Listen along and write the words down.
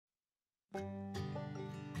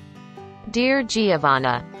Dear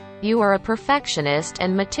Giavanna, you are a perfectionist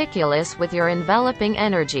and meticulous with your enveloping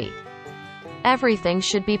energy. Everything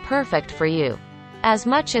should be perfect for you. As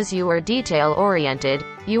much as you are detail-oriented,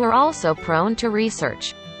 you are also prone to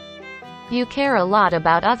research. You care a lot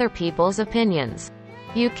about other people's opinions.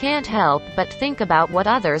 You can't help but think about what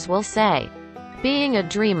others will say. Being a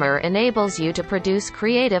dreamer enables you to produce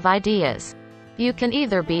creative ideas. You can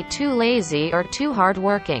either be too lazy or too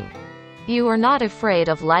hardworking. You are not afraid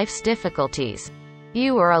of life's difficulties.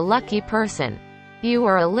 You are a lucky person. You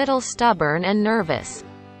are a little stubborn and nervous.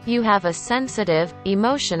 You have a sensitive,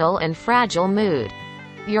 emotional and fragile mood.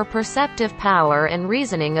 Your perceptive power and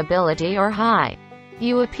reasoning ability are high.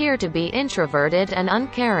 You appear to be introverted and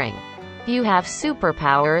uncaring. You have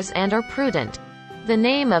superpowers and are prudent. The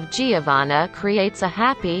name of Giavanna creates a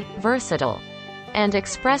happy, versatile, and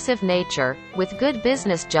expressive nature, with good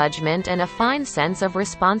business judgment and a fine sense of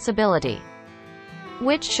responsibility,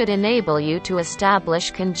 which should enable you to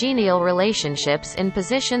establish congenial relationships in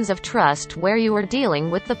positions of trust where you are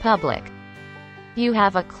dealing with the public. You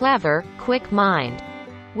have a clever, quick mind,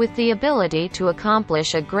 with the ability to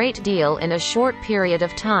accomplish a great deal in a short period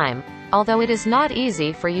of time, although it is not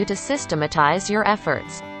easy for you to systematize your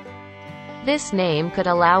efforts. This name could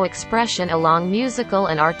allow expression along musical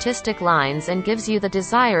and artistic lines and gives you the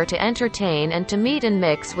desire to entertain and to meet and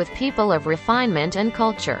mix with people of refinement and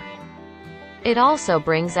culture. It also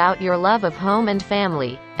brings out your love of home and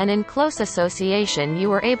family, and in close association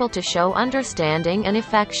you are able to show understanding and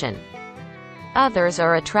affection. Others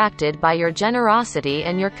are attracted by your generosity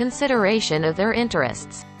and your consideration of their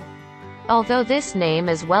interests. Although this name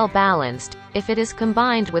is well balanced, if it is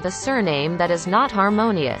combined with a surname that is not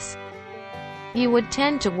harmonious, you would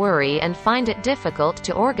tend to worry and find it difficult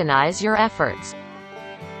to organize your efforts.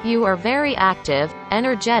 You are very active,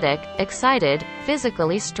 energetic, excited,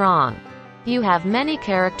 physically strong. You have many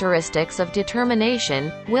characteristics of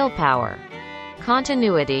determination, willpower,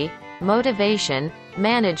 continuity, motivation,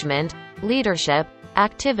 management, leadership,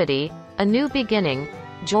 activity, a new beginning,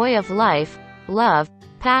 joy of life, love,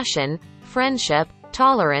 passion, friendship,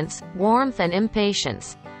 tolerance, warmth and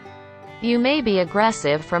impatience. You may be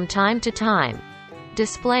aggressive from time to time,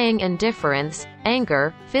 displaying indifference,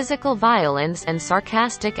 anger, physical violence and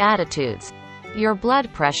sarcastic attitudes. Your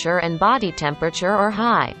blood pressure and body temperature are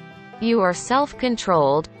high. You are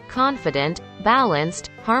self-controlled, confident,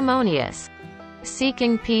 balanced, harmonious,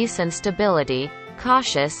 seeking peace and stability,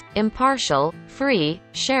 cautious, impartial, free,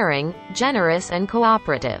 sharing, generous and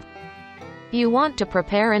cooperative. You want to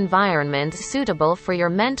prepare environments suitable for your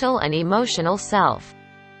mental and emotional self.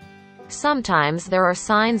 Sometimes there are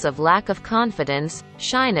signs of lack of confidence,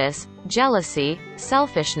 shyness, jealousy,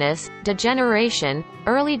 selfishness, degeneration,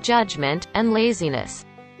 early judgment, and laziness.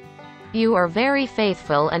 You are very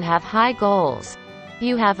faithful and have high goals.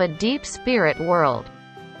 You have a deep spirit world.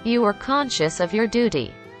 You are conscious of your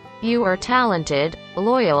duty. You are talented,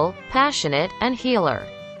 loyal, passionate, and healer.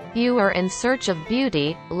 You are in search of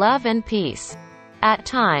beauty, love and peace. At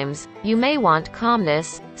times, you may want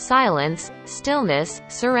calmness, silence, stillness,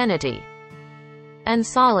 serenity, and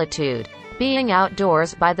solitude. Being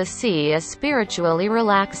outdoors by the sea is spiritually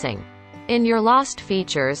relaxing. In your lost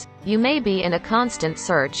features, you may be in a constant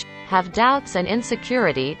search, have doubts and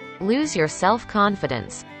insecurity, lose your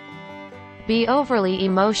self-confidence, be overly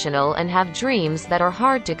emotional and have dreams that are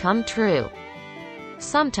hard to come true.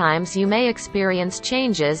 Sometimes you may experience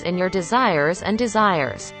changes in your desires and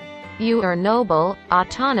desires. You are noble,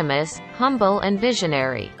 autonomous, humble and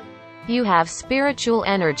visionary. You have spiritual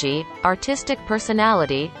energy, artistic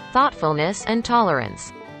personality, thoughtfulness and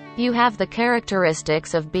tolerance. You have the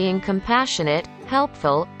characteristics of being compassionate,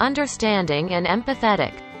 helpful, understanding and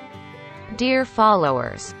empathetic. Dear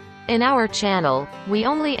followers, in our channel, we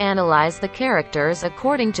only analyze the characters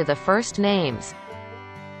according to the first names.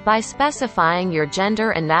 By specifying your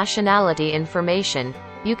gender and nationality information,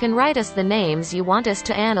 you can write us the names you want us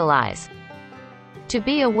to analyze. To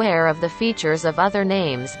be aware of the features of other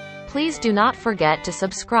names, please do not forget to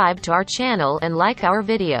subscribe to our channel and like our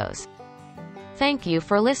videos. Thank you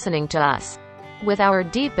for listening to us. With our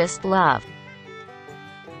deepest love.